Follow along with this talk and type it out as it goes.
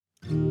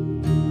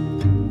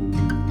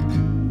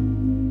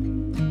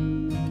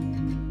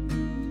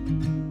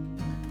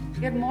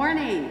Good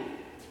morning.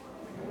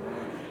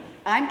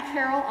 I'm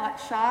Carol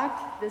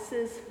Ottschacht. This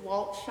is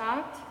Walt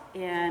Schacht,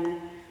 and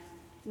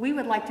we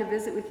would like to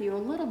visit with you a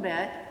little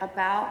bit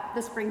about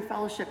the Spring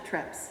Fellowship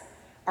trips,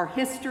 our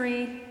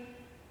history,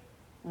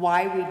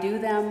 why we do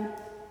them,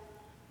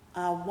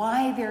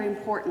 why they're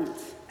important,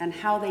 and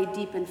how they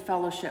deepen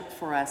fellowship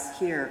for us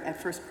here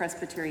at First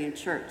Presbyterian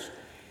Church.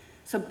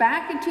 So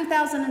back in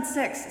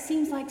 2006, it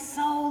seems like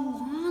so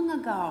long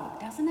ago,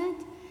 doesn't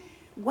it?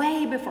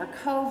 Way before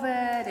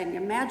COVID, and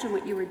imagine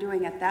what you were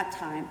doing at that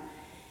time.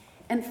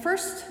 And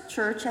First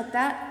Church at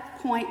that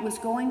point was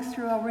going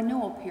through a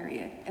renewal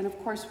period. And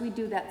of course we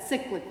do that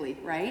cyclically,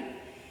 right?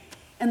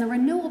 And the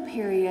renewal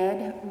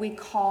period we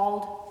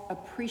called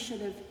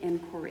appreciative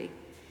inquiry.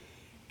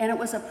 And it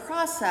was a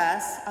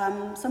process.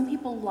 Some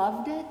people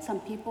loved it.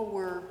 Some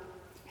people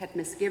had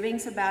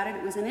misgivings about it.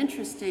 It was an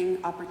interesting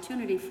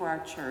opportunity for our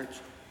church.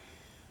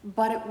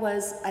 But it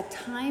was a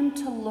time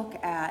to look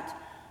at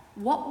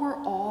what were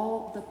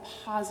all the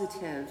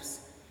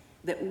positives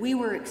that we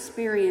were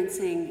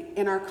experiencing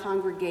in our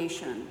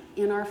congregation,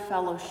 in our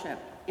fellowship,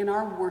 in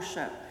our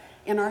worship,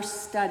 in our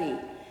study,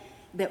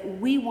 that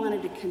we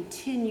wanted to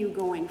continue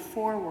going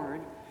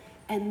forward.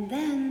 And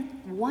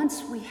then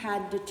once we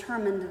had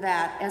determined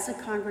that as a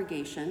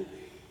congregation,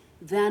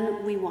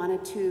 then we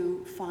wanted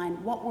to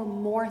find what were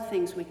more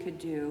things we could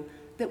do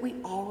that we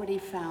already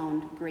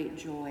found great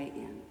joy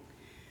in.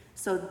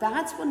 So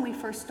that's when we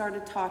first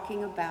started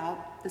talking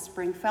about the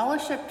Spring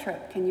Fellowship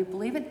trip. Can you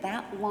believe it?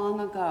 That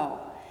long ago.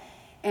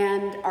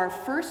 And our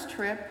first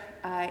trip,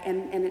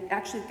 and it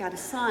actually got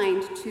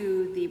assigned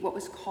to what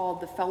was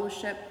called the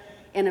Fellowship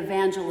and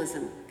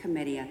Evangelism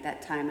Committee at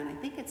that time. And I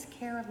think it's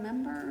care of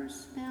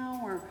members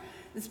now, or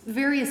there's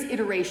various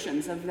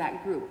iterations of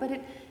that group.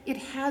 But it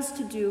has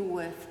to do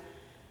with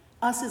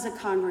us as a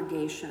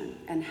congregation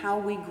and how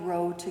we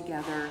grow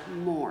together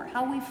more,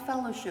 how we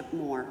fellowship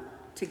more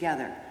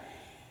together.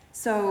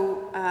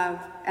 So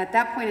at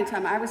that point in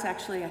time, I was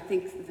actually, I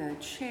think, the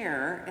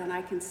chair, and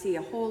I can see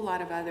a whole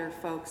lot of other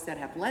folks that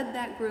have led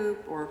that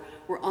group or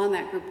were on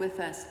that group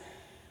with us.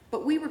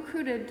 But we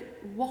recruited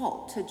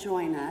Walt to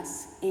join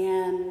us,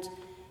 and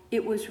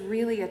it was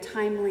really a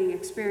timely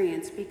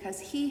experience because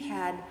he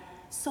had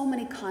so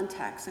many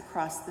contacts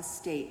across the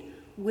state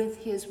with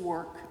his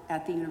work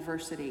at the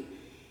university.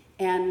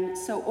 And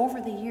so over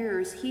the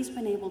years, he's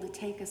been able to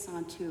take us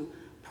onto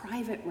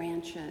private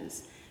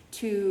ranches,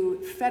 to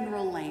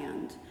federal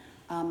land,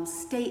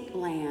 state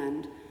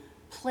land,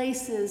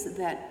 places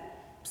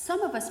that some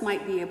of us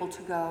might be able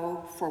to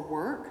go for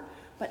work,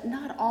 but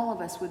not all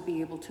of us would be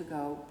able to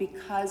go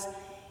because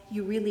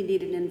you really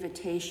need an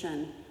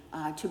invitation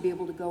to be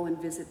able to go and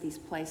visit these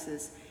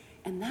places.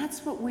 And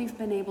that's what we've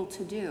been able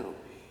to do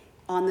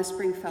on the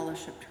Spring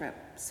Fellowship trip.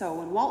 So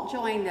when Walt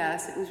joined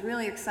us, it was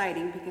really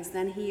exciting because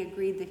then he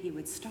agreed that he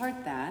would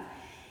start that.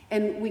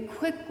 And we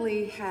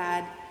quickly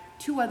had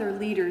two other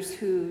leaders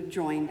who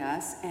joined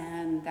us,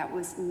 and that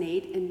was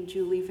Nate and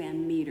Julie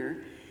Van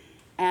Meter.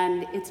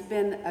 And it's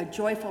been a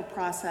joyful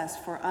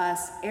process for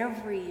us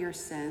every year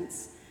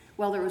since.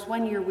 Well, there was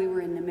one year we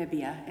were in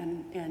Namibia,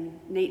 and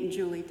Nate and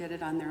Julie did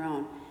it on their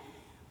own.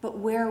 But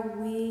where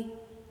we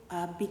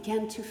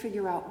began to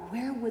figure out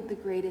where would the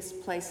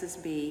greatest places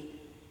be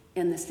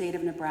in the state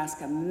of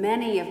Nebraska.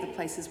 Many of the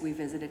places we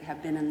visited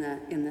have been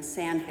in the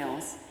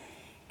Sandhills.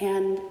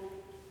 And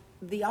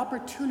the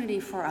opportunity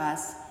for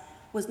us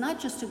was not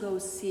just to go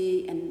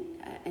see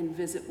and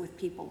visit with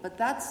people, but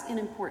that's an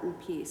important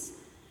piece.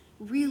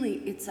 Really,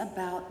 it's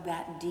about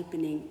that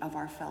deepening of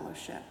our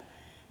fellowship,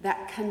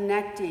 that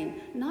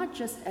connecting, not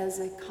just as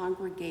a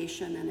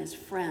congregation and as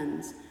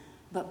friends,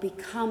 but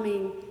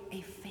becoming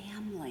a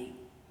family.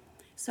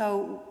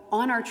 So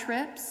on our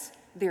trips,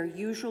 they're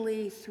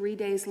usually 3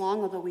 days long,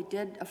 although we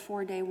did a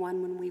 4-day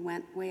one when we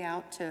went way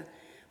out to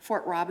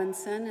Fort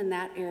Robinson in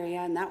that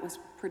area, and that was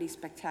pretty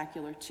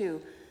spectacular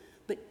too.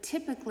 But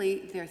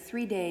typically, they're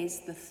 3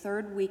 days, the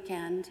third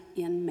weekend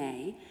in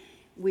May.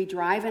 We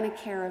drive in a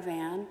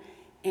caravan,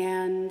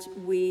 and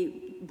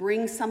we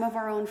bring some of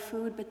our own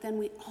food, but then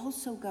we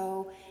also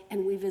go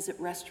and we visit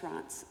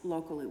restaurants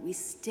locally. We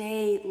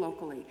stay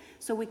locally.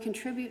 So we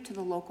contribute to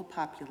the local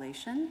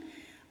population.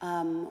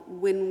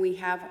 When we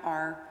have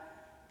our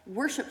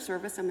worship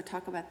service, I'm going to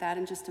talk about that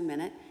in just a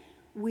minute,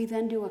 we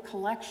then do a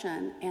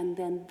collection, and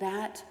then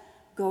that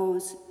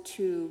goes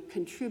to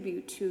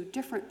contribute to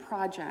different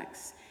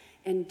projects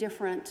and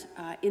different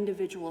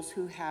individuals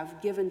who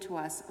have given to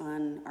us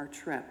on our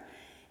trip.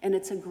 And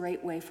it's a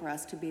great way for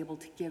us to be able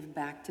to give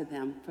back to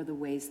them for the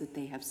ways that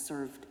they have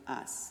served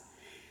us.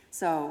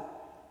 So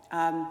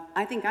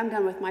I think I'm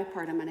done with my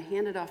part. I'm going to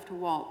hand it off to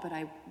Walt, but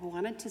I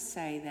wanted to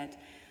say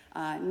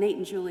that Nate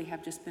and Julie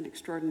have just been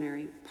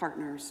extraordinary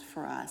partners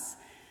for us.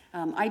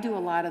 I do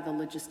a lot of the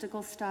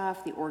logistical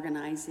stuff, the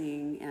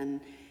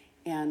organizing,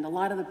 and a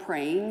lot of the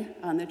praying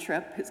on the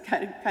trip has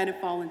kind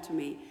of fallen to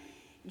me.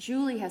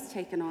 Julie has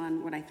taken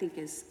on what I think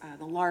is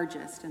the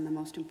largest and the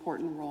most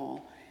important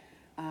role,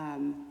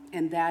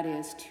 and that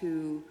is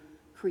to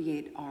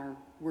create our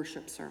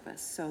worship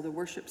service. So the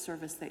worship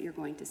service that you're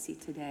going to see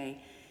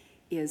today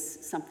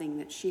is something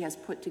that she has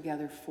put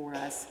together for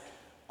us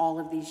all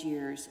of these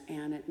years,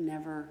 and it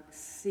never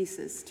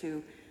ceases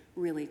to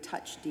really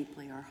touch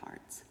deeply our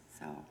hearts.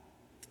 So,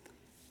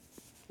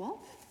 Walt?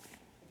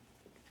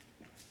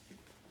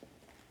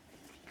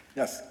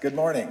 Yes, good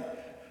morning.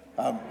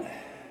 Of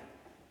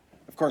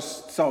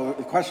course, so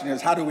the question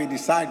is, how do we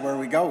decide where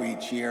we go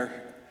each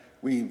year?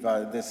 We've,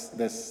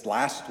 this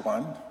last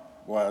one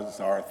was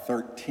our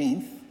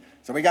 13th.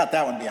 So we got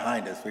that one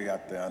behind us. We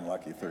got the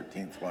unlucky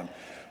 13th one.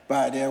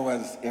 But it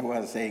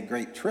was a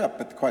great trip.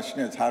 But the question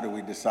is, how do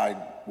we decide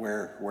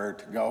where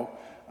to go?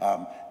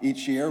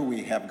 Each year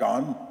we have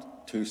gone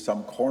to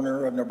some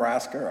corner of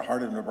Nebraska, or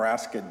heart of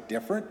Nebraska,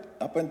 different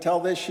up until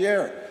this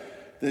year.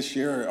 This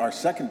year, our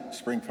second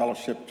Spring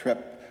Fellowship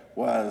trip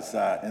was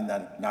in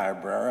the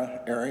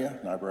Niobrara area,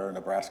 Niobrara,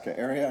 Nebraska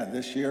area. And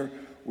this year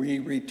we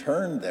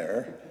returned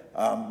there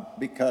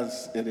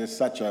because it is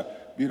such a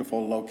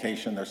beautiful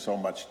location. There's so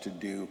much to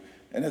do.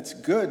 And it's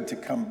good to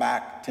come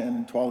back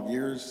 10, 12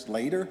 years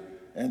later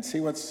and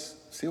see what's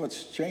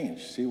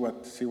changed, see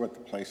what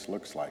the place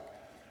looks like.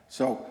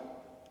 So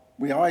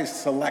we always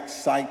select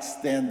sites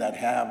then that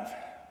have,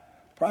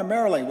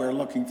 primarily we're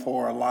looking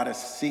for a lot of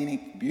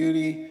scenic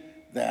beauty,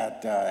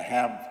 that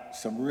have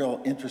some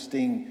real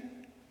interesting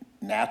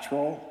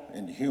natural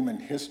and human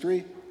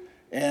history,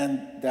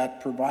 and that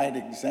provide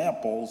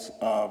examples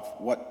of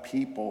what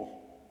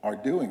people are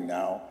doing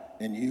now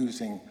in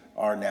using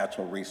our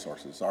natural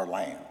resources, our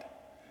land.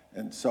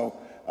 And so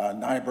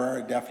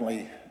Niobrara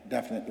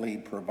definitely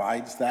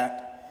provides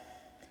that.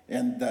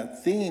 And the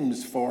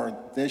themes for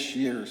this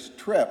year's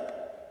trip,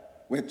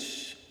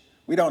 which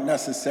we don't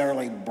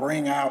necessarily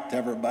bring out to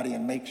everybody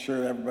and make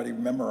sure everybody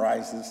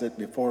memorizes it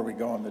before we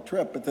go on the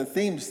trip, but the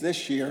themes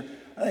this year,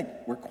 I think,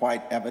 were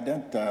quite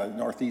evident.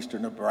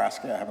 Northeastern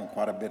Nebraska having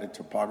quite a bit of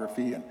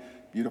topography and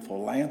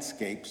beautiful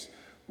landscapes.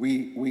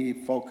 We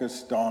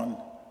focused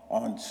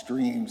on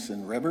streams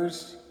and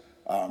rivers,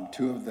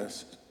 two of the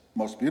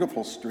most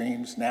beautiful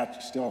streams,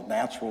 still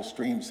natural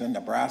streams in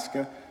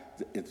Nebraska.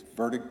 It's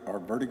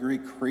Verdigris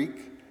Creek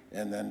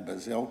and then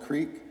Bazille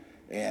Creek.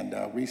 And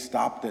we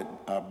stopped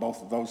at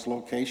both of those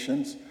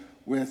locations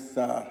with,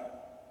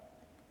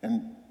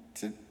 in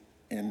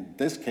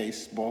this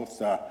case,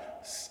 both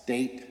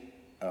state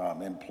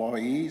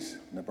employees,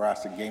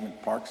 Nebraska Game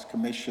and Parks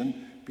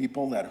Commission,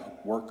 people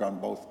that work on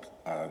both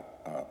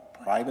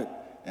private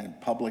and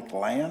public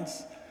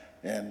lands.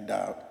 And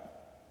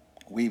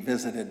we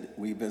visited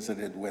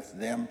with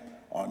them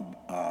on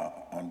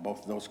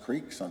both of those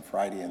creeks on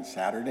Friday and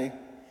Saturday.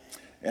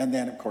 And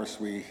then, of course,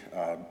 we,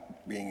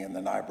 being in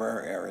the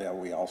Niobrara area,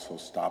 we also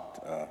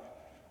stopped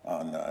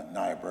on the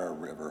Niobrara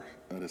River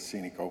at a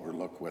scenic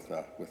overlook with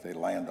a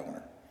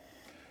landowner.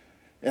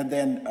 And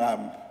then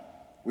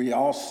we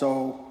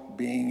also,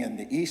 being in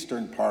the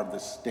eastern part of the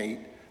state,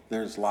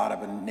 there's a lot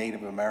of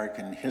Native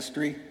American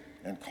history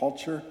and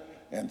culture.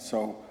 And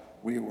so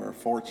we were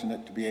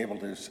fortunate to be able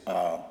to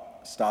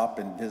stop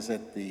and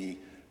visit the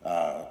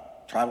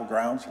tribal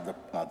grounds of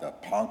the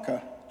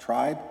Ponca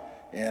tribe,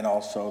 and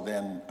also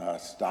then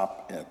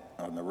stop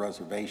on the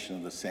reservation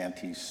of the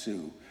Santee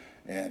Sioux,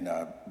 and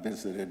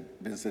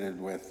visited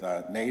with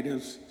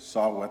natives,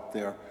 saw what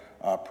their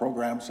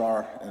programs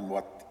are and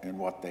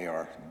what they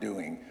are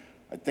doing.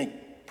 I think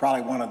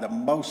probably one of the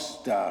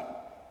most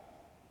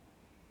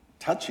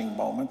touching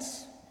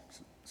moments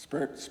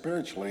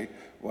spiritually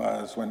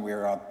was when we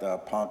were at the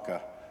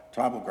Ponca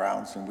tribal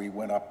grounds, and we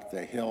went up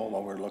the hill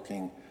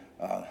overlooking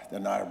the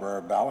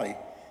Niobrara Valley,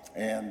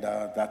 and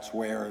that's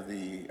where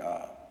the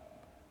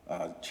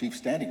Chief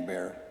Standing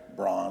Bear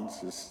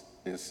bronze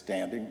is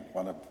standing,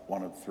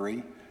 one of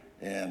three,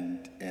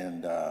 and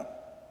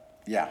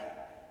yeah,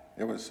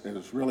 it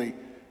was really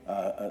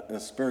a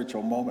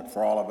spiritual moment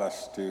for all of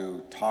us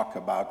to talk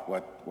about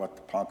what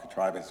the Ponca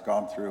tribe has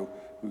gone through,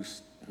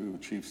 who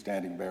Chief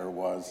Standing Bear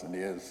was and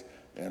is,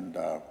 and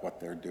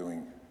what they're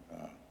doing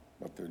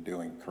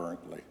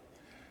currently.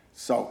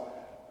 So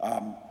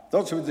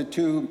those were the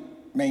two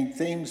main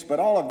themes, but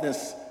all of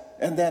this.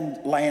 And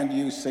then land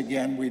use,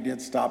 again, we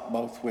did stop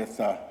both with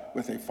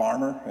a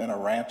farmer and a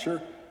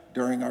rancher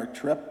during our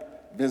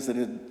trip,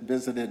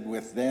 visited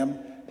with them,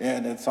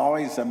 and it's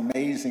always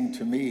amazing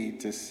to me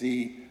to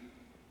see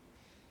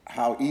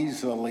how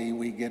easily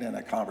we get in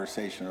a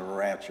conversation with a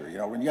rancher. You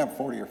know, when you have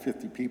 40 or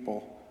 50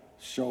 people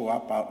show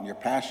up out in your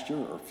pasture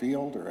or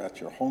field or at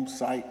your home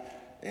site,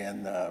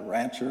 and the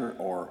rancher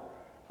or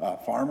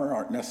farmer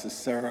aren't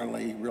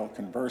necessarily real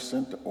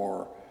conversant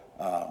or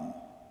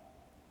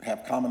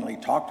have commonly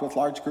talked with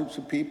large groups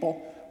of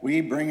people,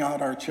 we bring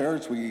out our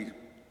chairs, we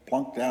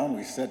plunk down,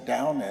 we sit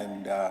down,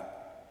 and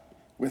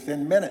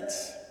within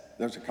minutes,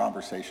 there's a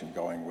conversation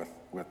going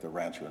with the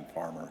rancher and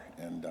farmer,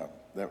 and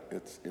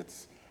it's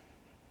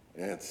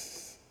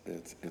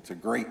a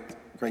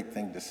great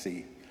thing to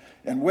see.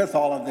 And with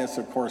all of this,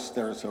 of course,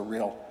 there's a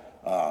real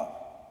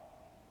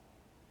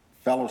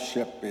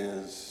fellowship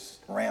is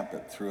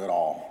rampant through it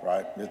all,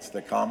 right? It's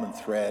the common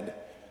thread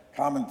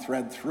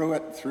through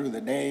it, through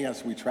the day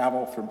as we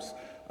travel from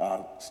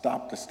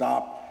stop to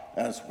stop,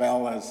 as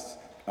well as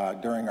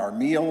during our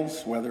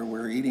meals, whether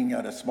we're eating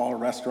at a smaller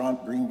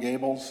restaurant, Green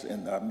Gables,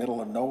 in the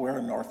middle of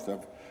nowhere, north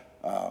of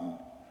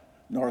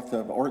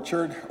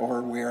Orchard,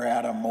 or we're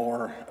at a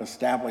more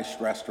established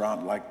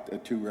restaurant like the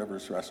Two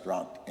Rivers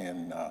restaurant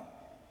in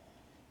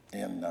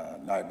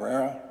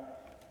Niobrara,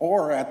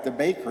 or at the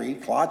bakery,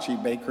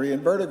 Kolache Bakery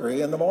in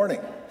Verdigris in the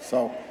morning.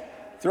 So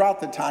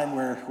throughout the time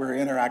we're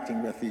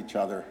interacting with each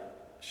other,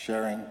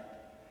 sharing.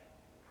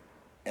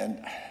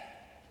 And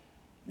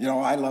you know,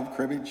 I love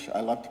cribbage, I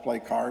love to play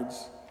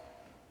cards,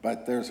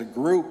 but there's a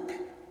subgroup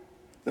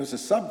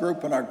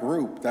in our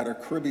group that are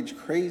cribbage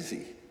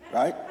crazy,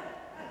 right?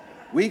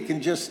 We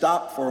can just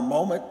stop for a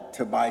moment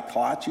to buy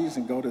kolaches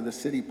and go to the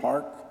city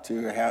park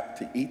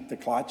to eat the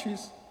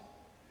kolaches.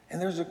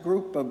 And there's a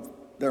group of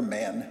their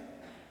men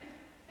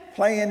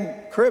playing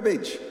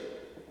cribbage.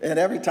 And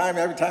every time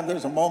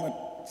there's a moment,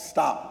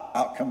 stop,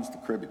 out comes the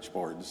cribbage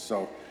boards.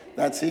 So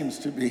that seems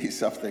to be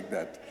something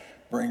that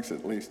brings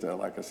at least,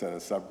 like I said, a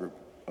subgroup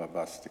of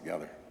us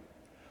together.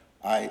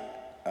 I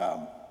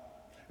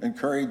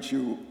encourage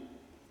you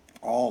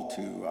all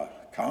to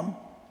come,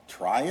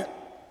 try it.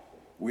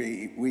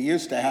 We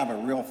used to have a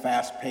real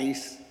fast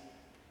pace,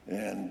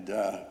 and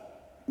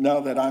now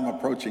that I'm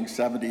approaching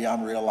 70,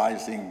 I'm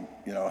realizing,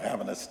 you know,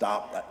 having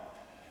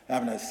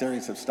a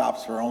series of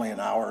stops for only an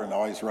hour and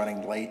always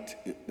running late,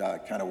 it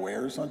kind of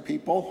wears on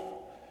people.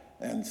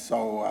 And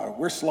so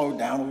we're slowed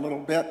down a little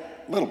bit,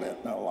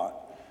 not a lot.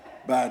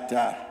 But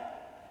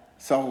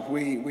so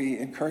we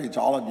encourage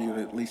all of you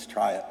to at least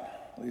try it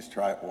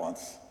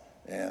once.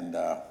 And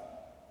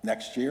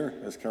next year,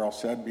 as Carol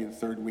said, be the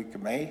third week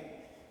of May.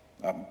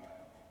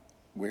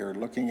 We're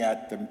looking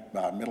at the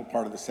middle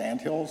part of the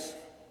Sandhills,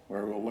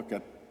 where we'll look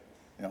at,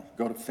 you know,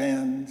 go to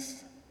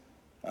Fens,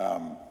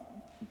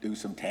 do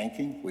some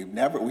tanking. We've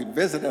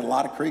visited a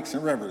lot of creeks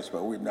and rivers,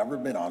 but we've never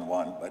been on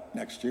one. But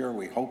next year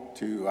we hope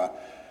to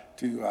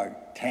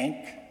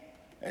tank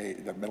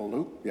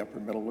the upper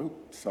middle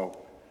loop. So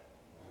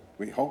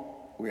we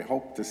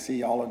hope to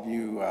see all of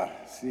you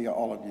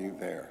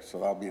there. So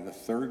that'll be the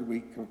third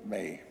week of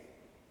May.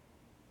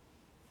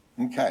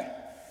 Okay.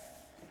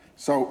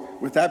 So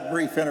with that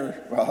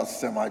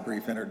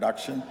semi-brief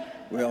introduction,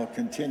 we'll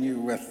continue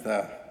with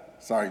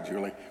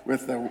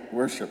with the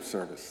worship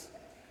service.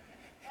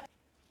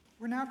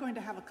 We're now going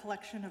to have a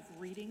collection of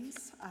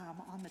readings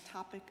on the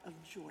topic of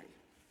joy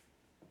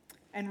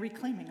and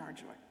reclaiming our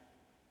joy.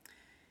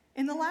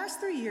 In the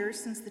last 3 years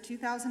since the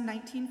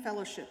 2019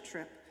 fellowship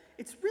trip,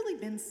 it's really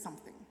been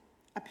something.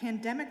 A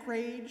pandemic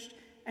raged,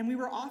 and we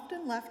were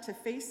often left to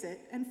face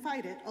it and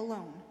fight it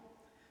alone.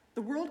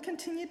 The world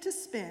continued to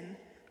spin,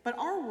 but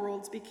our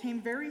worlds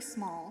became very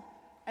small,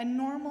 and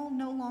normal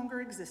no longer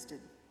existed.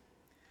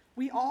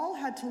 We all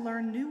had to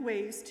learn new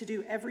ways to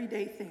do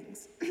everyday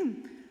things,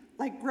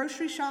 like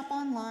grocery shop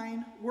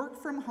online,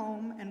 work from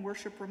home, and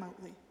worship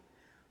remotely.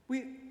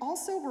 We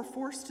also were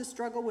forced to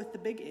struggle with the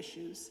big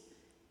issues,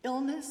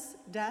 illness,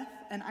 death,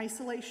 and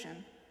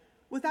isolation,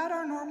 without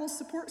our normal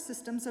support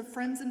systems of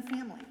friends and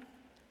family,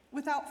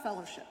 without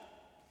fellowship.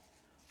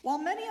 While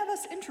many of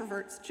us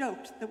introverts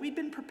joked that we'd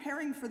been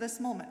preparing for this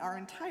moment our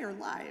entire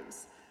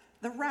lives,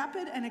 the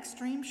rapid and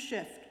extreme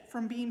shift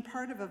from being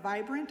part of a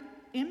vibrant,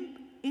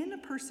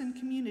 in-person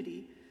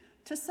community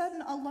to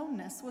sudden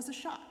aloneness was a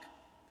shock.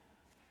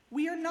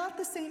 We are not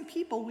the same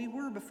people we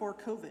were before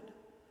COVID.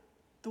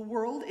 The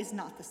world is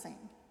not the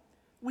same.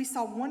 We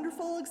saw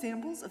wonderful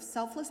examples of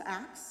selfless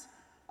acts,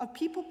 of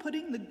people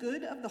putting the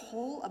good of the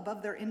whole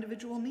above their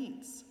individual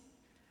needs.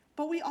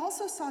 But we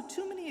also saw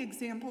too many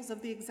examples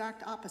of the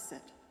exact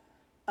opposite,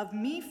 of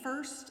me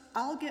first,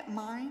 I'll get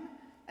mine,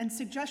 and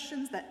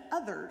suggestions that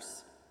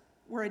others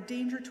were a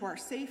danger to our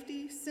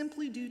safety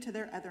simply due to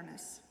their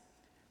otherness.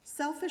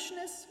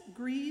 Selfishness,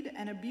 greed,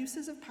 and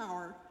abuses of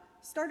power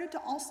started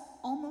to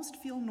almost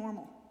feel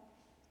normal.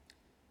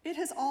 It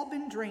has all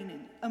been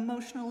draining,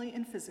 emotionally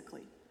and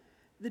physically.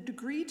 The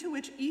degree to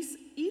which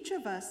each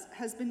of us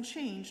has been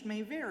changed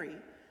may vary,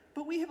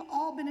 but we have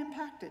all been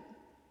impacted.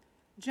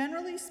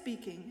 Generally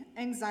speaking,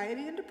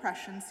 anxiety and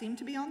depression seem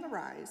to be on the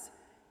rise,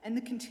 and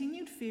the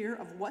continued fear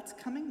of what's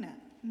coming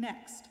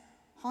next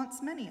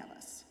haunts many of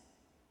us.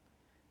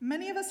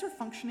 Many of us are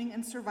functioning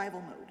in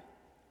survival mode.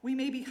 We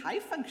may be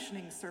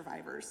high-functioning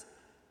survivors,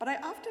 but I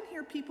often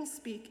hear people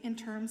speak in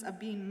terms of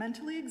being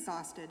mentally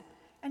exhausted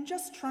and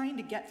just trying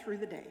to get through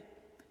the day.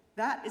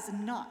 That is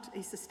not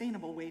a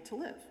sustainable way to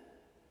live.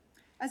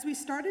 As we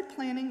started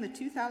planning the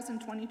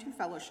 2022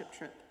 fellowship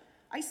trip,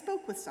 I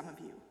spoke with some of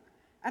you,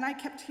 and I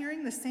kept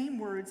hearing the same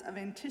words of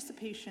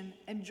anticipation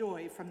and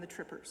joy from the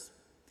trippers.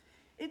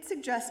 It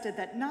suggested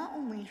that not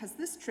only has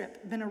this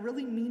trip been a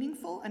really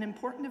meaningful and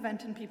important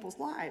event in people's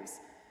lives,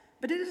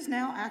 but it is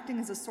now acting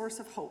as a source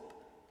of hope,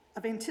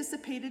 of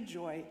anticipated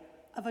joy,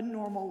 of a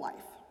normal life.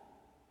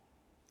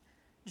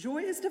 Joy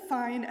is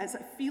defined as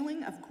a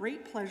feeling of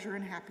great pleasure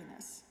and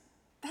happiness.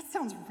 That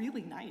sounds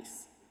really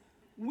nice.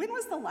 When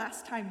was the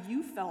last time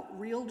you felt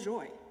real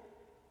joy?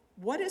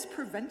 What is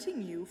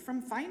preventing you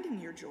from finding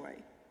your joy?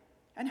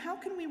 And how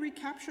can we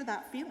recapture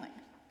that feeling?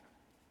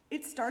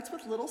 It starts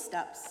with little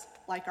steps,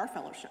 like our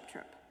fellowship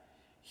trip.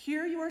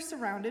 Here you are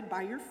surrounded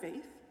by your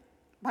faith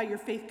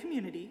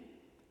community,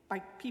 by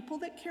people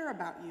that care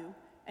about you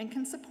and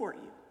can support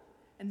you.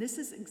 And this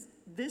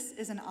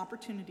is an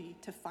opportunity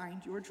to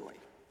find your joy.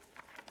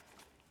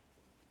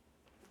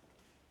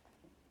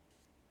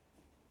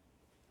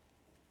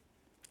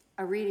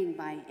 A reading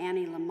by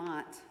Annie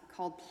Lamott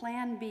called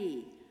Plan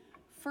B,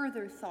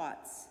 Further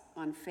Thoughts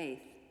on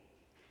Faith.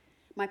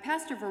 My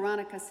pastor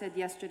Veronica said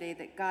yesterday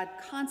that God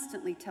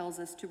constantly tells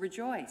us to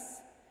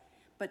rejoice.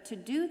 But to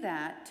do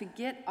that, to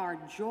get our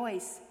joy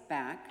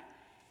back,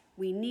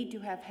 we need to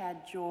have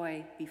had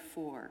joy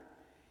before.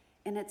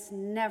 And it's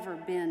never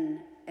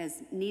been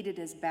as needed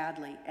as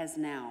badly as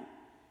now,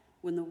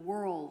 when the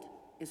world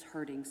is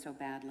hurting so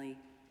badly,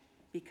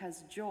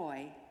 because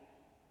joy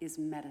is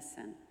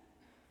medicine.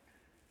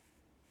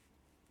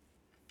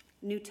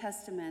 New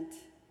Testament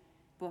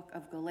book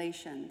of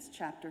Galatians,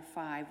 chapter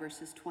 5,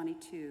 verses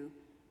 22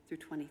 through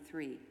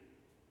 23.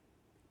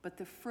 But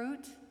the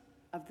fruit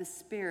of the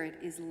Spirit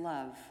is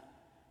love,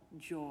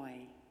 joy,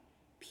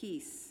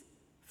 peace,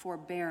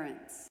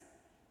 forbearance,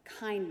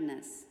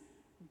 kindness,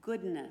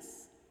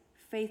 goodness,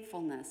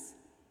 faithfulness,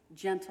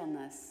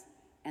 gentleness,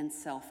 and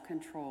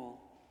self-control.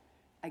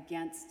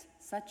 Against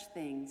such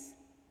things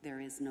there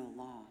is no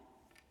law.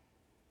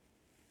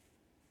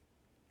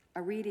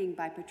 A reading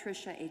by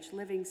Patricia H.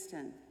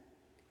 Livingston,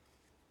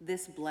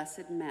 This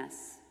Blessed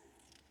Mess,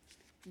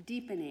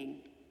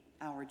 Deepening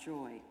Our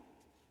Joy.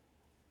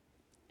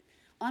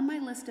 On my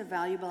list of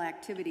valuable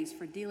activities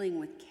for dealing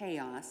with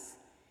chaos,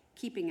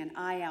 keeping an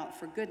eye out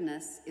for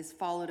goodness is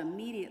followed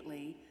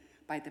immediately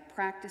by the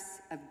practice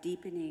of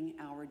deepening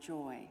our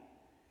joy.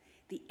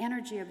 The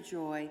energy of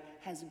joy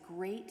has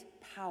great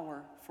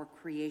power for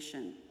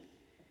creation.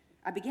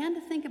 I began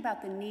to think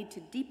about the need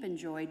to deepen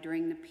joy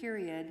during the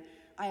period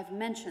I have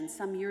mentioned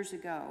some years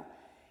ago,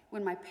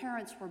 when my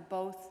parents were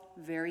both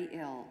very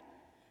ill,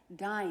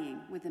 dying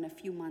within a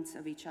few months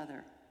of each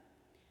other.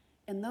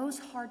 In those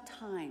hard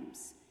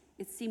times,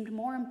 it seemed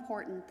more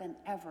important than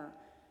ever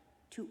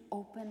to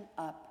open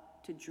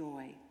up to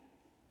joy.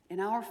 In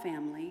our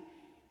family,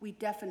 we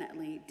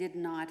definitely did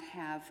not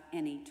have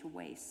any to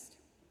waste.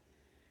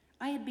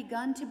 I had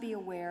begun to be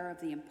aware of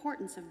the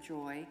importance of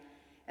joy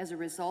as a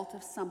result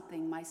of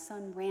something my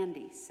son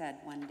Randy said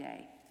one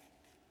day.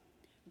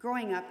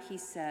 Growing up, he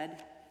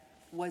said,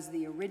 he was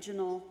the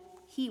original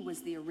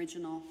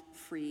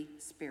free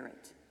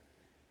spirit.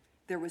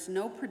 There was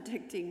no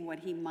predicting what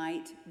he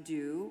might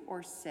do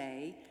or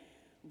say,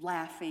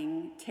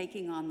 laughing,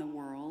 taking on the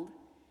world.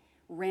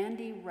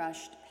 Randy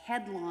rushed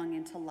headlong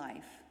into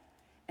life,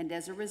 and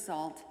as a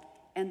result,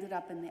 ended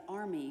up in the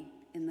Army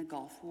in the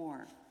Gulf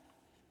War.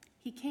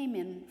 He came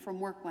in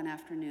from work one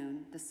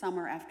afternoon, the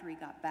summer after he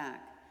got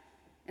back,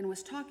 and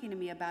was talking to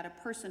me about a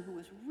person who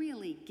was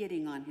really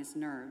getting on his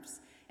nerves,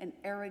 an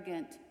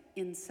arrogant,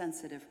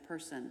 insensitive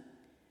person.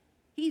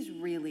 "He's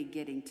really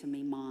getting to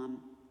me,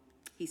 Mom,"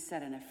 he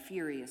said in a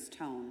furious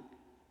tone.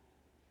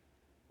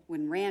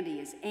 When Randy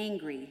is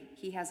angry,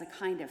 he has a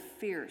kind of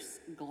fierce,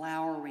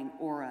 glowering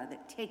aura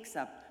that takes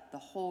up the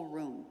whole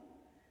room.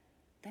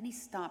 Then he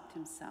stopped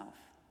himself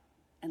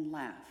and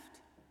laughed.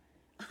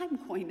 "I'm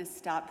going to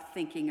stop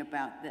thinking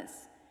about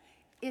this.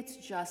 It's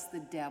just the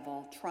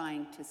devil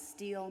trying to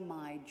steal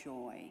my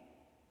joy."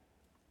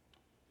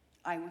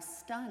 I was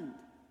stunned.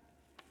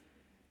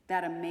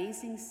 That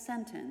amazing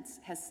sentence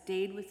has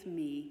stayed with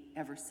me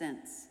ever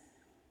since.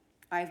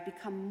 I have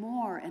become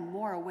more and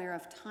more aware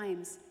of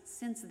times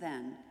since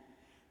then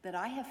that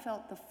I have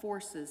felt the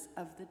forces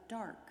of the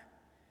dark,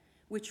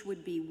 which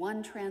would be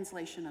one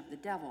translation of the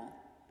devil,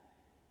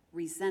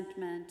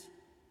 resentment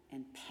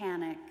and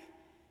panic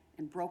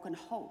and broken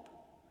hope,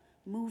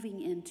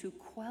 moving in to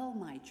quell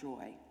my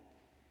joy.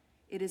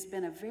 It has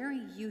been a very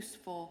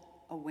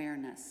useful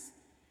awareness.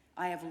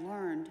 I have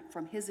learned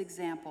from his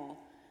example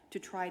to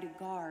try to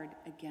guard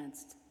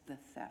against the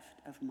theft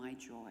of my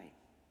joy.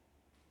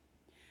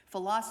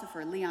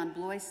 Philosopher Leon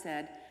Bloy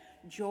said,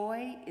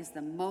 "Joy is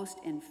the most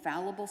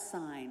infallible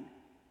sign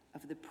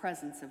of the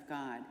presence of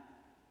God."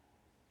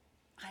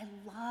 I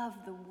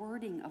love the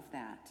wording of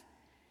that.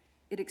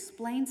 It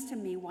explains to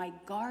me why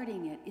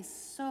guarding it is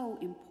so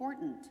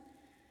important,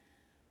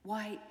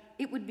 why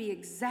it would be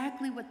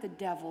exactly what the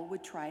devil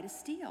would try to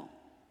steal.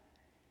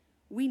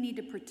 We need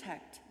to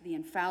protect the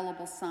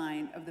infallible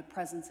sign of the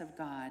presence of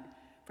God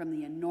from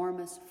the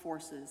enormous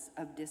forces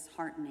of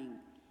disheartening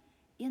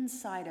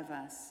inside of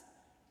us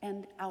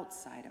and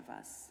outside of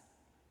us.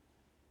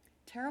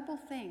 Terrible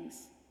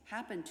things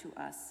happen to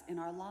us in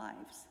our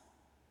lives.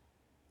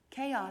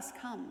 Chaos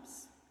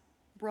comes,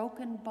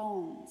 broken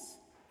bones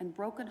and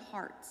broken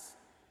hearts,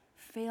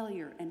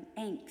 failure and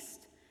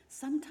angst,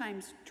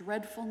 sometimes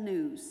dreadful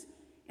news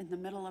in the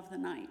middle of the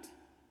night.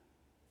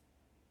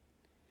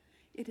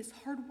 It is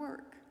hard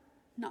work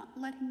not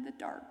letting the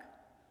dark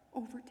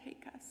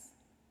overtake us.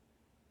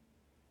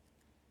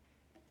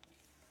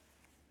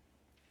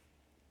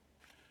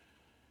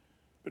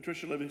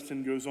 Patricia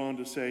Livingston goes on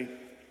to say,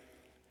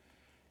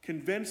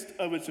 "Convinced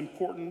of its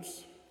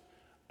importance,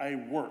 I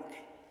work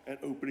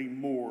at opening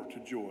more to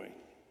joy.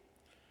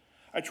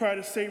 I try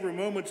to savor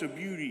moments of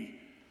beauty,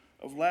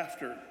 of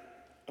laughter,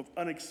 of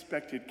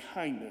unexpected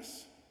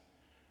kindness.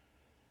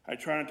 I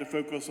try not to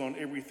focus on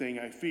everything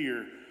I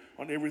fear,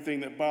 on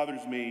everything that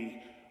bothers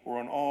me, or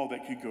on all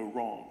that could go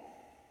wrong.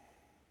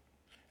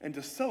 And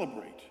to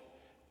celebrate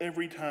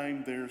every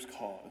time there's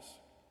cause.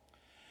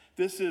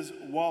 This is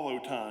wallow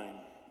time,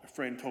 a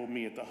friend told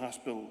me at the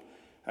hospital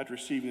after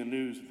receiving the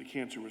news that the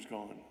cancer was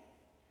gone.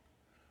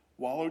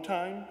 Wallow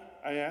time?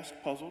 I asked,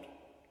 puzzled.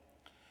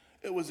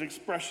 It was an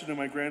expression of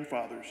my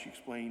grandfather, she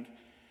explained.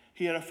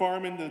 He had a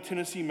farm in the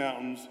Tennessee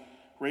mountains,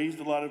 raised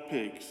a lot of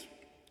pigs.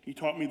 He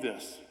taught me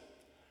this: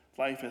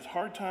 life has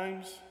hard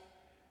times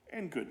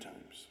and good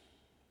times.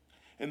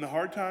 In the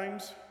hard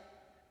times,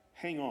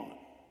 hang on.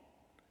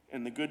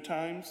 In the good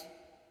times,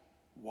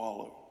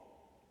 wallow.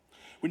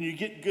 When you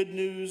get good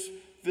news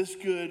this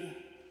good,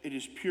 it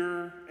is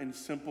pure and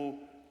simple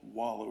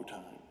wallow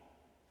time.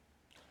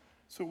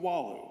 So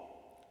wallow,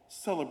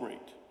 celebrate,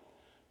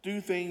 do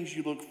things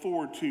you look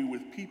forward to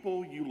with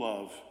people you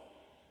love,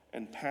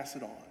 and pass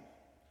it on.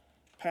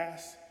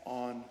 Pass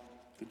on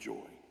the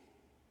joy.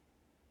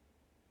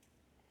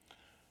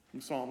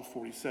 In Psalm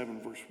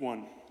 47, verse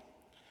 1,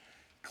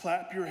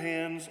 clap your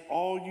hands,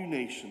 all you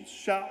nations,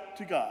 shout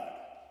to God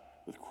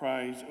with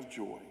cries of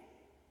joy.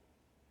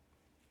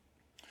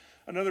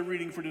 Another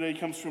reading for today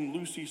comes from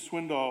Lucy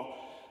Swindoll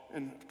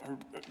and her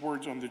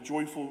words on the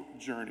joyful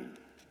journey.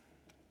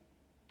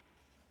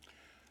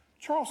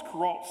 Charles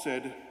Kuralt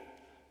said,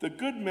 "The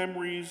good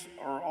memories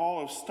are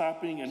all of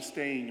stopping and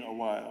staying a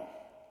while.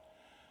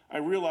 I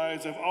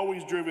realize I've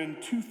always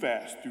driven too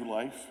fast through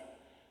life,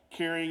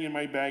 carrying in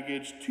my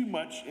baggage too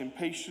much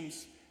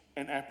impatience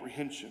and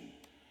apprehension,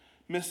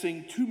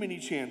 missing too many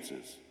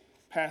chances,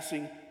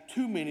 passing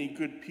too many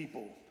good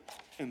people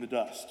in the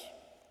dust.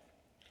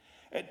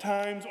 At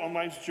times on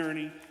life's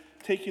journey,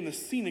 taking the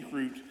scenic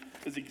route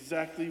is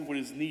exactly what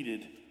is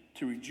needed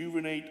to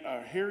rejuvenate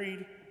our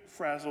harried,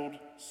 frazzled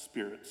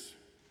spirits.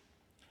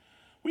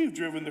 We have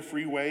driven the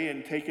freeway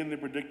and taken the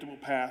predictable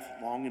path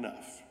long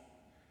enough.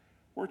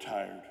 We're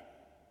tired.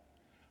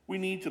 We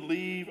need to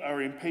leave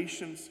our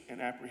impatience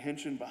and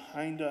apprehension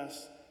behind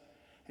us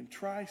and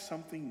try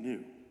something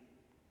new.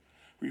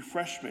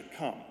 Refreshment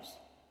comes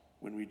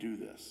when we do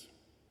this.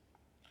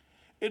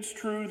 It's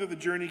true that the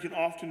journey can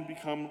often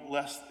become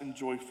less than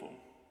joyful.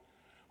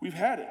 We've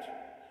had it.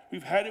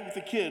 We've had it with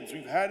the kids.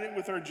 We've had it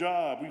with our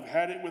job. We've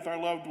had it with our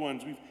loved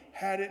ones. We've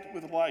had it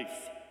with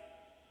life.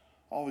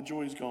 All the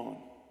joy is gone.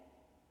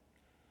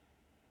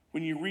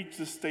 When you reach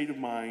this state of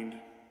mind,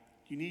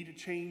 you need to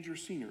change your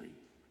scenery.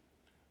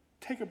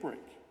 Take a break.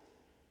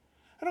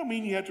 I don't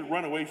mean you have to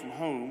run away from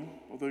home,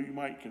 although you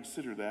might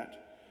consider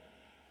that.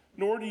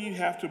 Nor do you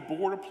have to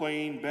board a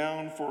plane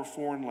bound for a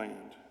foreign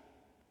land.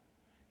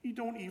 You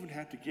don't even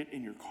have to get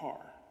in your car.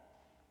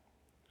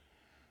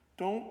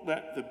 Don't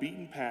let the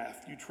beaten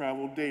path you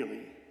travel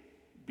daily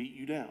beat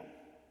you down.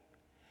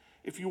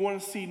 If you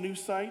want to see new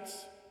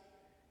sights,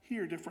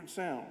 hear different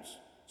sounds,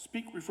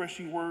 speak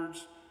refreshing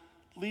words,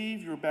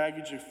 leave your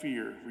baggage of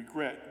fear,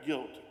 regret,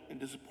 guilt, and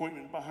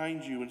disappointment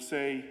behind you and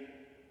say,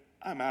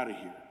 I'm out of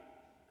here.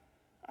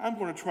 I'm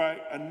going to try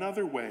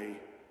another way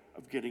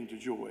of getting to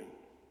joy.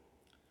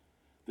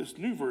 This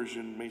new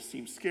version may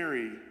seem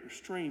scary or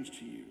strange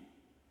to you,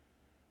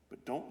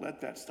 but don't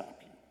let that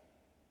stop you.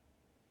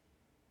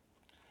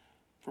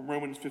 From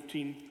Romans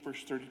 15,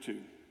 verse 32.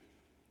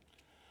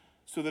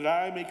 So that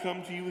I may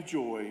come to you with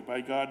joy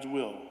by God's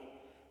will,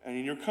 and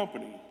in your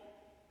company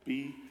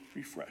be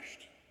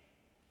refreshed.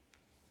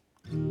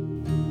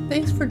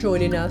 Thanks for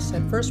joining us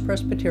at First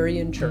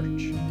Presbyterian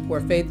Church,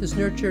 where faith is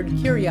nurtured,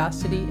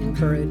 curiosity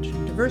encouraged,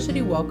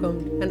 diversity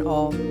welcomed, and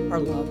all are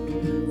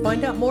loved.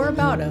 Find out more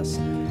about us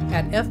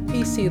at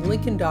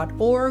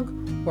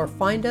fpclincoln.org or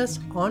find us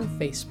on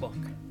Facebook.